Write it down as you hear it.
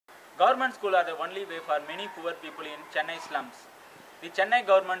Government schools are the only way for many poor people in Chennai slums. The Chennai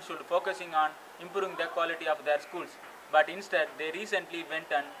government should focusing on improving the quality of their schools, but instead they recently went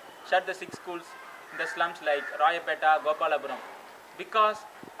and shut the 6 schools in the slums like Royapeta, Gopalapuram because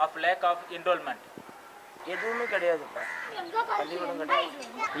of lack of enrollment. எதுவுமே கிடையாதுப்பா, பள்ளிக்கூடம்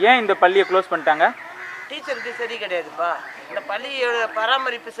கிடையாது. ஏன் இந்த பள்ளியை close பண்ணிட்டாங்க? டீச்சருக்கு சரி கிடையாதுப்பா, இந்த பள்ளியோட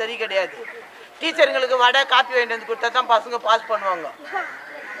பராமரிப்பு சரி கிடையாது. டீச்சருங்களுக்கு வடை காப்பி வாங்கிட்டு வந்து கொடுத்தா தான் பசங்க பாஸ் பண்ணுவாங்க.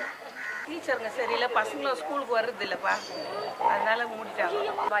 டீச்சருங்க சரியில்லை, பசங்களும் ஸ்கூலுக்கு வர்றது இல்லைப்பா, அதனால மூடிட்டாங்க.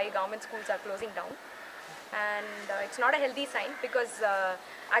 Why government schools are closing down, and it's not a healthy sign because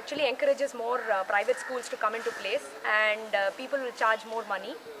actually encourages more private schools to come into place, and people will charge more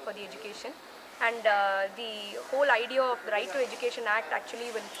money for the education, and the whole idea of the Right to Education Act actually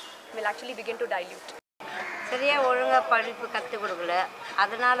will actually begin to dilute. சரியா ஒழுங்கா படிப்பு கற்றுக் கொடுக்கல,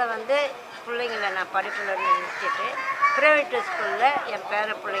 அதனால பிள்ளைங்களை நான் படிப்பில் நிறுத்திட்டு பிரைவேட் ஸ்கூலில் என் பேர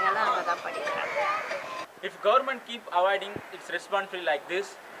பிள்ளைங்களாம் அங்கே தான் படிக்கிறாங்க. If government keep avoiding its responsibility like this,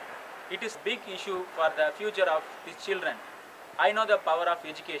 it is big issue for the future of these children. I know the power of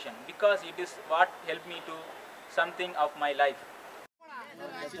education because it is what helped me to something of my life.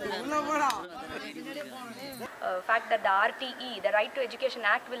 Fact that the RTE, the Right to Education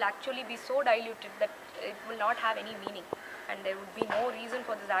Act, will actually be so diluted that it will not have any meaning, and there would be no reason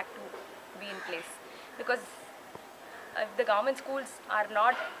for this act to be in place, because if the government schools are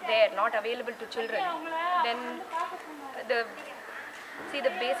not there, not available to children, then the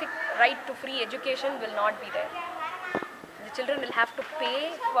basic right to free education will not be there. The children will have to pay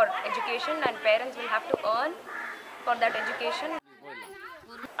for education, and parents will have to earn for that education.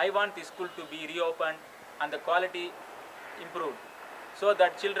 I want the school to be reopened and the quality improved so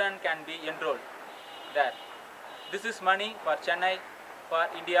that children can be enrolled there. This is Mani for Chennai, for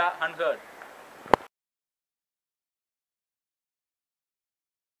India Unheard.